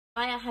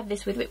I have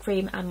this with whipped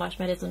cream and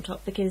marshmallows on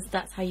top because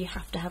that's how you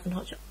have to have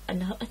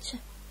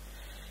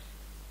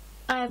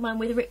I have mine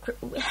with whipped cream.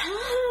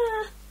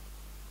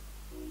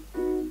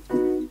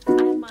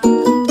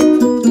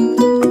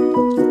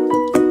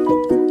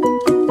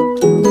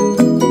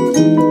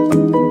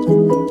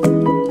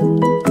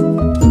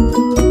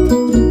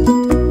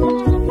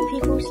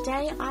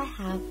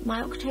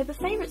 My October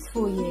favourites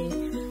for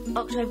you.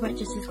 October went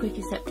just as quick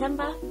as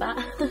September, but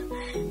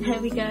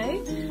there we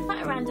go.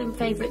 My random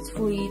favourites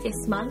for you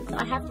this month.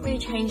 I haven't really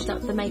changed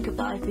up the makeup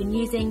that I've been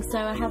using, so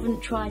I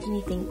haven't tried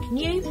anything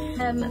new,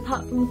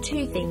 apart from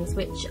two things,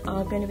 which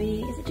are going to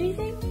be, is it two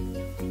things?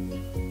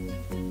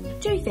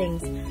 Two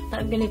things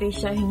that I'm going to be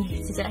showing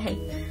you today.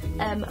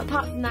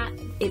 Apart from that,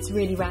 it's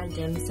really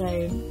random, so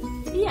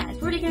yeah, it's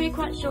probably going to be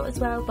quite short as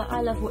well, but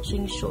I love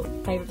watching short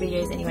favourite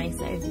videos anyway,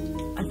 so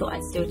I thought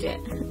I'd still do it.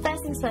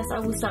 First things first, I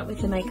will start with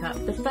the makeup.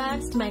 The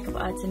first makeup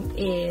item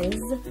is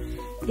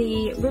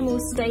the Rimmel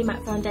Stay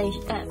Matte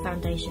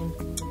foundation.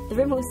 The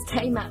Rimmel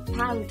Stay Matte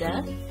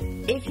powder.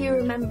 If you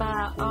remember,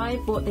 I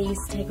bought these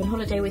to take on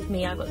holiday with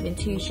me. I got them in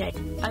two shades.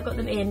 I got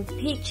them in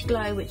Peach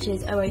Glow, which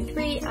is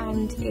 003,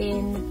 and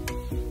in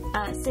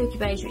Silky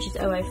Beige, which is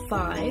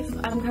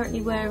 005. I'm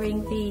currently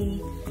wearing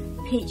the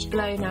Peach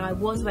Glow now. I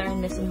was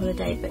wearing this on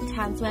holiday, but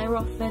tans wear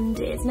off and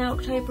it's now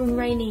October and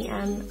rainy,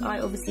 and I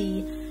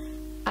obviously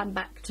am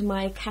back to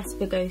my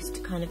Casper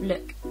Ghost kind of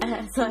look.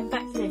 So I'm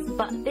back to this,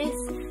 but this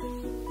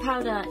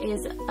powder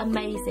is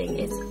amazing.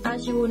 It's,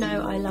 as you all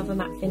know, I love a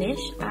matte finish,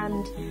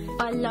 and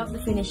I love the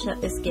finish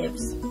that this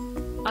gives.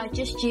 I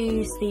just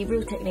use the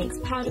Real Techniques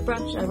powder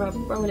brush, I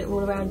roll it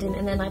all around in,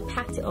 and then I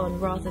pat it on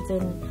rather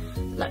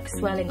than like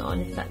swelling on,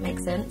 if that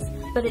makes sense.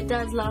 But it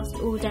does last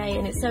all day,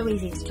 and it's so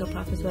easy to top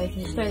up as well. You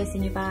can just throw this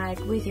in your bag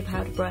with your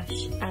powder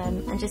brush,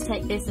 and just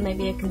take this and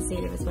maybe a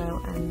concealer as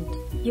well, and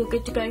you're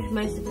good to go for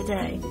most of the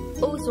day.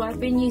 Also, I've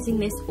been using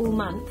this all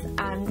month,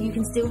 and you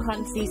can still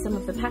kind of see some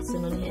of the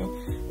pattern on here.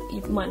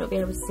 You might not be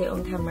able to see it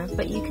on camera,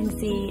 but you can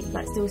see,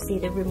 like, still see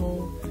the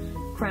Rimmel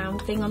crown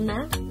thing on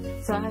there.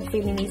 So I have a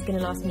feeling these are going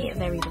to last me a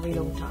very, very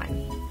long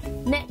time.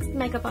 Next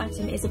makeup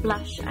item is a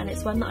blush, and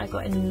it's one that I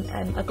got in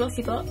a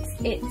glossy box.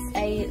 It's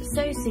a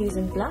So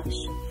Susan blush.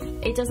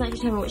 It doesn't actually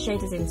tell me what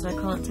shade it's in, so I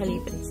can't tell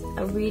you, but it's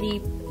a really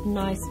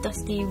nice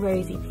dusty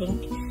rosy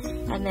pink,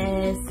 and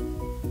there's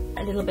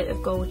a little bit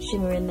of gold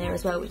shimmer in there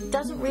as well, which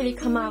doesn't really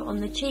come out on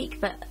the cheek,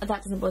 but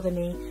that doesn't bother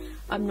me.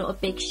 I'm not a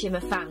big shimmer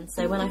fan,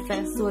 so when I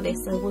first saw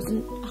this I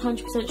wasn't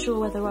 100% sure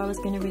whether I was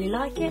going to really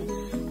like it,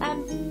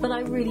 but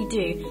I really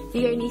do.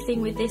 The only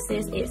thing with this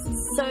is it's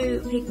so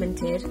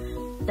pigmented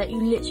that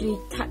you literally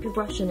tap your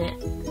brush on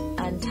it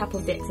and tap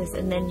off the excess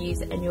and then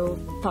use it and you're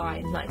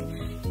fine. Like,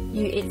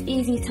 it's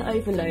easy to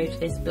overload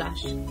this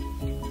blush.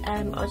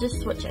 I'll just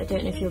swatch it. I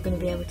don't know if you're going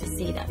to be able to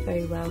see that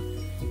very well,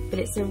 but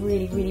it's a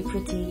really, really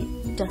pretty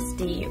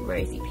dusty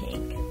rosy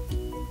pink.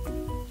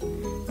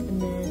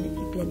 And then if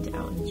you blend it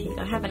out on the cheek,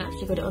 I haven't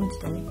actually got it on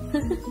today.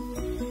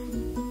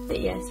 But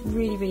yes,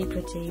 really, really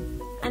pretty.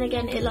 And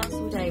again, it lasts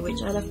all day,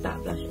 which I love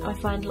about blush. I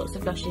find lots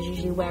of blushes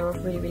usually wear off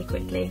really, really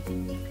quickly.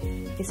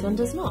 This one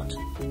does not.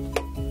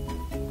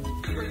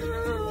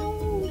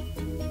 Ow.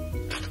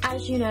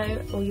 As you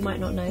know, or you might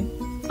not know,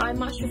 I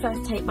much prefer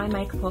to take my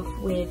makeup off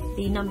with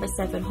the No.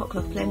 7 Hot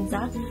Cloth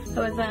Cleanser.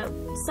 However,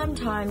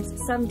 sometimes,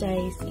 some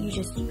days, you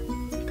just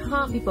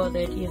can't be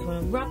bothered, you just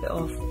want to rub it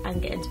off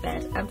and get into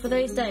bed. And for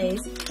those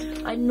days,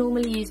 I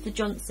normally use the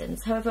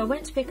Johnson's. However, I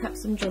went to pick up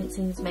some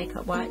Johnson's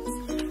makeup wipes,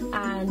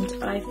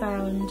 and I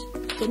found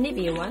the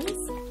Nivea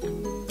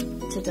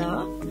ones.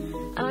 Ta-da!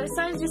 And I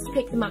decided just to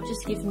pick them up,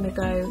 just to give them a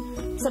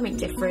go, something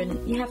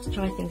different. You have to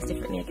try things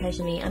differently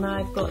occasionally, and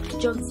I've got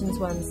Johnson's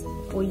ones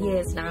for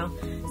years now,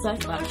 so I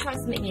thought I'd try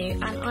something new,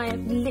 and I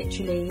am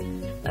literally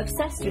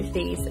obsessed with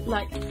these.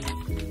 Like,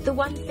 the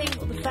one thing,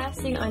 or the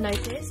first thing I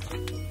noticed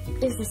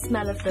is the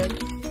smell of them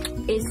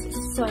is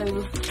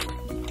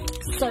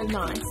so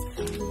nice.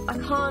 I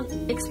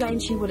can't explain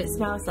to you what it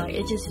smells like.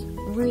 It's just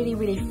really,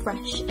 really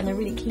fresh and a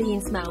really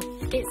clean smell.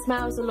 It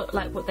smells a lot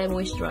like what their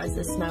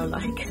moisturisers smell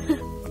like.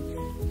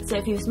 So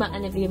if you've smelled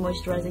any Nivea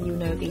moisturiser, you'll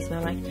know what these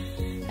smell like.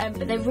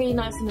 But they're really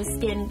nice on the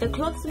skin. The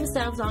cloths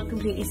themselves aren't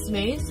completely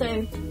smooth, so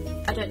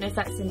I don't know if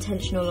that's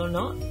intentional or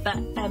not, but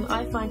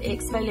I find it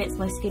exfoliates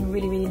my skin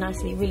really, really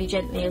nicely, really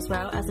gently as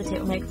well as I take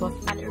my makeup off,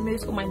 and it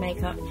removes all my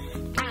makeup,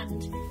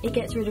 and it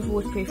gets rid of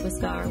waterproof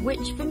mascara,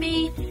 which for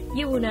me,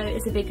 you will know,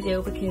 is a big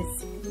deal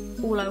because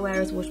all I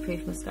wear is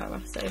waterproof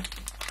mascara, so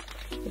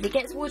if it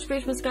gets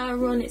waterproof mascara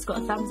on, it's got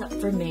a thumbs up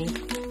from me.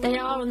 They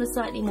are on the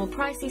slightly more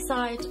pricey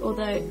side,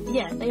 although,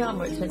 yeah, they are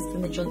more expensive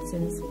than the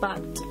Johnson's,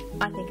 but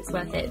I think it's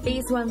worth it.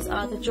 These ones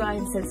are the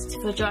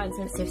for dry and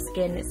sensitive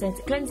skin. It says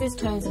it cleanses,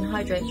 tones and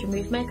hydrates,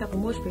 remove makeup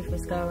and waterproof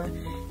mascara,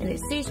 and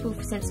it's suitable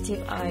for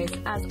sensitive eyes,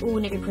 as all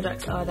Nivea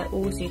products are. They're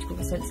all suitable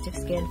for sensitive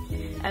skin.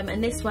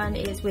 And this one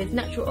is with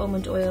natural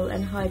almond oil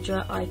and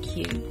Hydra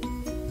IQ.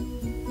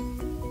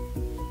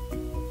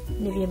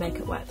 Nivea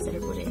makeup wipes,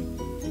 everybody.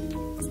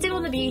 Still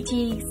on the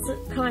beauty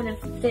kind of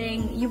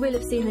thing, you will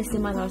have seen this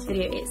in my last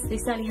video. It's the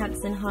Sally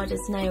Hansen Hard as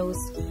Nails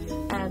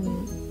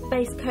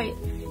base coat.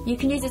 You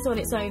can use this on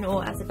its own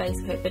or as a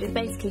base coat, but it's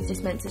basically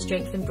just meant to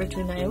strengthen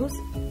brittle nails.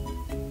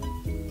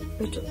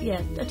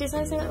 Yeah, did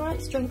I say that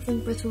right?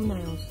 Strengthen brittle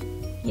nails.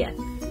 Yeah.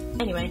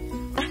 Anyway,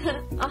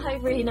 I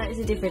really noticed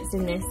a difference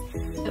in this.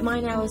 But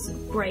my nails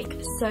break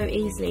so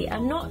easily,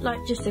 and not like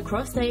just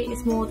across.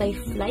 It's more they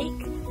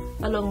flake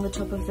along the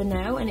top of the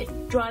nail, and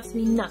it drives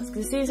me nuts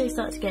because as soon as they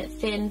start to get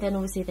thin, then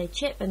obviously they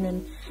chip, and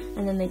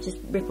then they just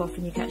rip off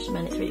and you catch them,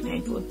 and it's really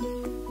painful.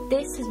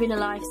 This has been a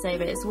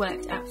lifesaver. It's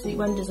worked absolute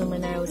wonders on my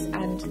nails,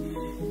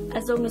 and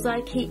as long as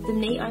I keep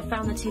them neat, I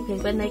found the tip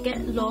is when they get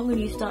long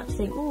and you start to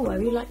think, oh, I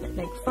really like that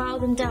leg, file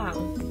them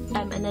down,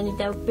 and then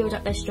they'll build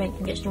up their strength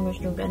and get stronger and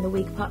stronger, and the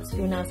weak parts of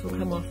your nails will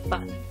come off.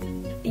 But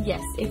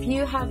yes, if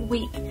you have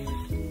weak,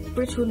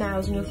 brittle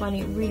nails and you're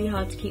finding it really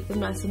hard to keep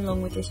them nice and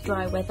long with this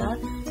dry weather,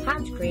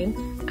 hand cream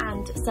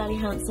and Sally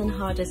Hansen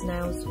Harder's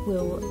nails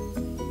will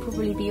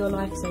probably be your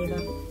lifesaver,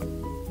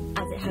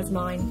 as it has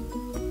mine.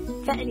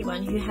 For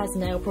anyone who has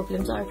nail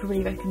problems, I would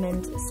probably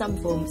recommend some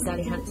form of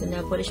Sally Hansen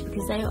nail polish,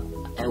 because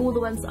all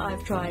the ones that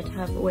I've tried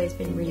have always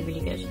been really,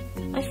 really good.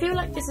 I feel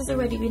like this has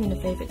already been in a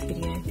favourites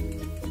video.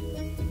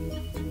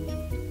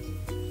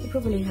 It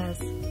probably has.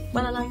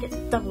 Well, I like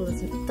it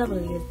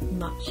doubly as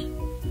much.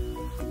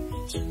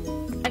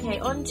 Okay,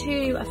 on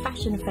to a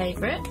fashion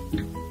favourite.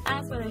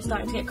 As weather is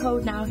starting to get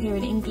cold now here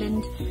in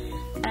England,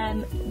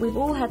 we've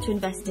all had to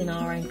invest in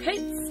our own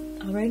coats.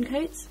 Our own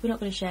coats? We're not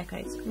going to share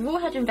coats. We've all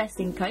had to invest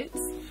in coats,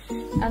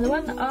 and the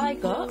one that I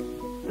got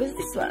was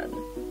this one.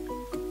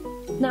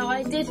 Now,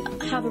 I did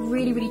have a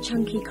really, really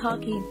chunky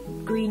khaki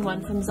green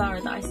one from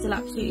Zara that I still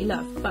absolutely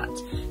love, but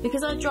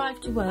because I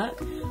drive to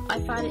work, I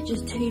found it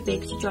just too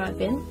big to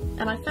drive in,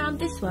 and I found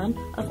this one,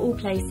 of all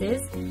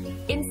places,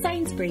 in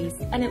Sainsbury's,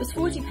 and it was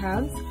 £40,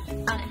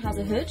 and it has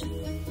a hood,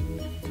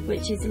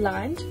 which is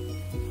lined,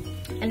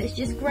 and it's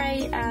just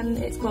grey, and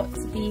it's got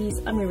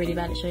these, I'm really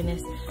bad at showing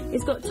this,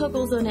 it's got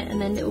toggles on it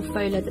and then little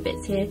faux leather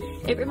bits here.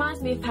 It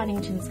reminds me of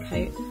Paddington's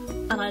coat,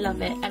 and I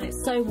love it, and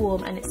it's so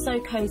warm and it's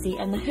so cosy,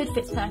 and the hood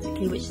fits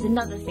perfectly, which is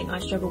another thing I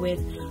struggle with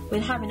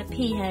having a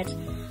pea head.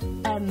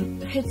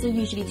 Hoods are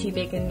usually too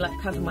big and like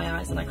cover my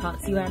eyes and I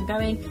can't see where I'm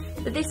going,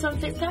 but this one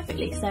fits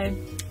perfectly, so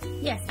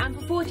yes, and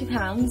for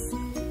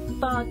 £40,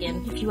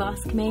 bargain if you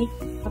ask me.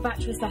 My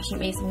battery was flashing at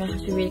me, so I'm going to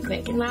have to be really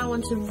quick. And now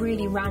on to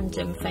really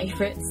random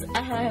favourites.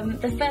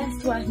 The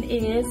first one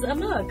is a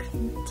mug.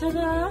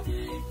 Ta-da!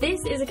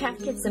 This is a Cath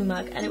Kidston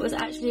mug, and it was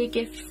actually a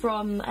gift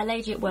from a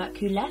lady at work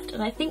who left,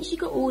 and I think she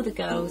got all the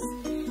girls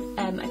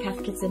a Cath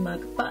Kidston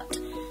mug. But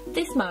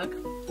this mug,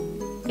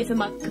 if a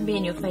mug can be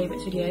in your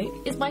favourites video,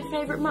 is my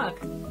favourite mug.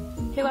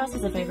 Who else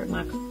has a favourite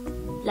mug?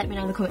 Let me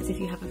know in the comments if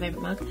you have a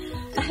favourite mug.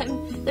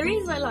 The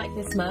reason I like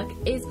this mug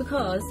is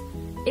because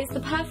it's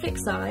the perfect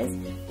size.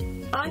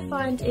 I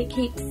find it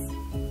keeps,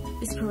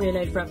 this is probably a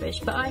load of rubbish,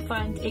 but I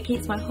find it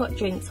keeps my hot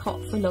drinks hot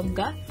for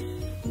longer,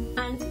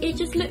 and it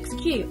just looks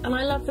cute, and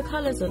I love the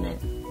colours on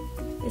it.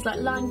 It's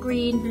like lime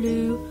green,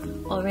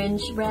 blue,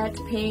 orange, red,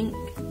 pink.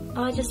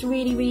 I just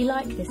really, really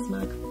like this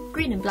mug.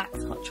 Green and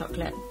black's hot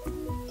chocolate.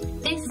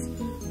 This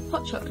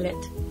hot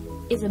chocolate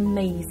is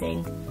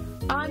amazing.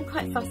 I'm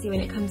quite fussy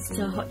when it comes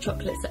to hot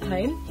chocolates at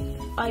home.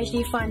 I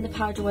usually find the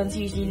powder ones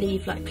usually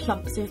leave like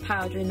clumps of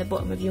powder in the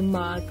bottom of your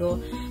mug, or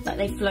like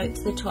they float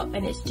to the top,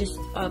 and it's just,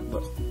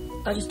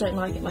 I just don't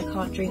like it and I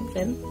can't drink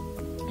them.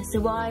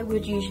 So I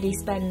would usually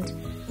spend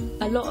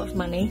a lot of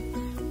money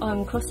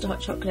on Costa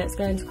hot chocolates,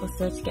 going to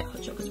Costa to get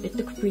hot chocolates with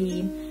the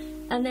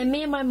cream. And then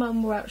me and my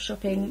mum were out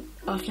shopping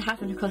after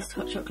having a Costa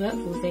hot chocolate,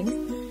 of all things,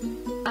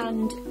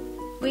 and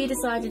we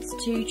decided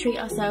to treat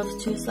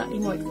ourselves to a slightly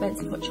more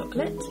expensive hot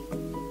chocolate,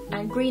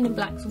 and Green and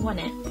Black's won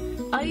it.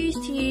 I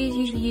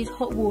usually use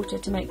hot water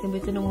to make them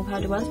with the normal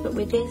powder ones, but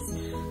with this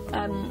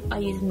I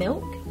use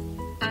milk.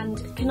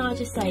 And can I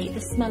just say, the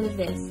smell of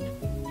this,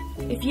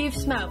 if you've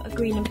smelt a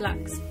Green and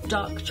Black's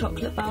dark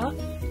chocolate bar,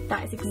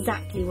 that is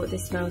exactly what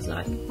this smells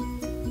like.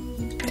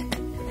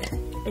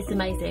 It's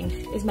amazing.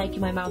 It's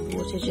making my mouth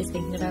water just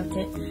thinking about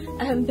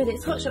it. But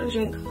it's hot chocolate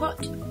drink,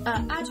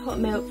 add hot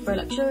milk for a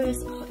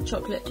luxurious hot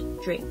chocolate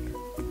drink.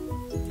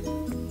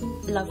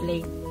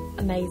 Lovely.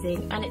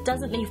 Amazing, and it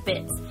doesn't leave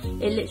bits.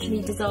 It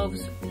literally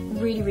dissolves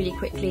really, really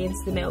quickly into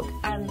the milk,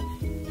 and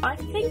I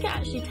think it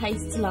actually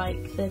tastes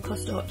like the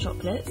Costa hot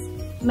chocolates.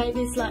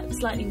 Maybe it's like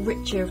slightly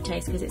richer of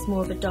taste because it's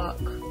more of a dark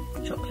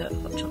chocolate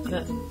hot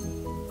chocolate.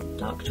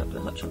 Dark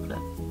chocolate hot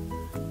chocolate.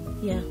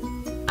 Yeah.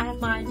 I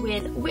have mine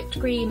with whipped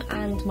cream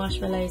and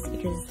marshmallows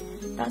because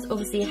that's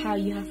obviously how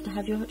you have to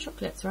have your hot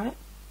chocolates, right?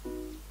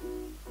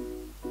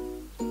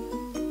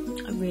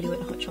 I really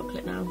want a hot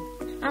chocolate now.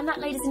 And that,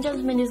 ladies and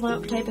gentlemen, is my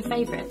October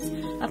favourites,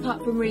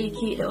 apart from really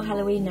cute little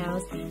Halloween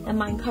nails, and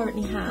mine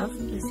currently have,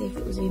 let's see if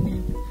it will zoom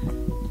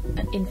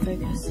in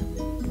focus.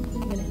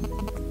 Will it?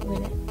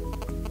 Will it?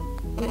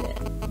 Will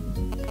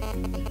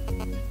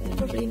it?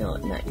 Probably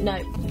not,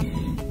 no.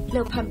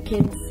 Little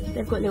pumpkins,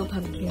 they've got little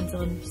pumpkins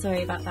on,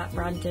 sorry about that,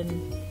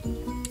 Brandon.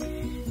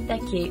 They're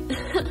cute.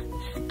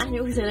 And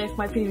also, though, for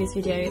my previous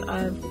video,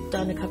 I've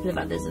done a couple of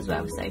others as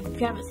well, so if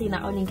you haven't seen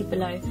that, I'll link it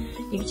below.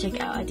 You can check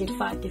it out. I did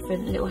 5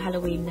 different little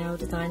Halloween nail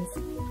designs.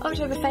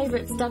 October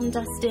favourites done and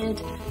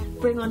dusted.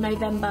 Bring on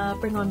November,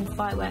 bring on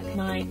firework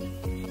night.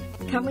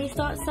 Can we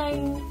start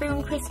saying bring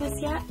on Christmas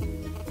yet?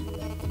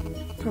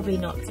 Probably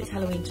not, because it's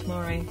Halloween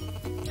tomorrow.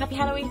 Happy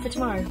Halloween for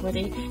tomorrow,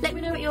 everybody. Let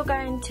me know what you're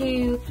going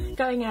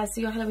as for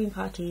your Halloween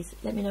parties.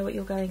 Let me know what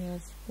you're going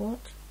as. What?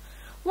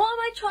 What am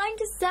I trying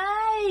to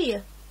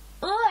say?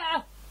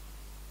 Ugh!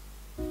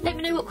 Let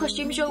me know what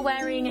costumes you're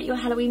wearing at your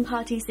Halloween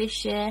parties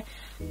this year.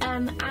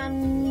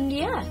 And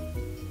yeah,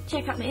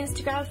 check out my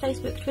Instagram,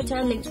 Facebook,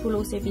 Twitter. Links will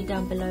also be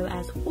down below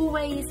as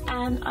always.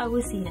 And I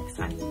will see you next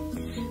time.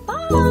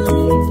 Bye!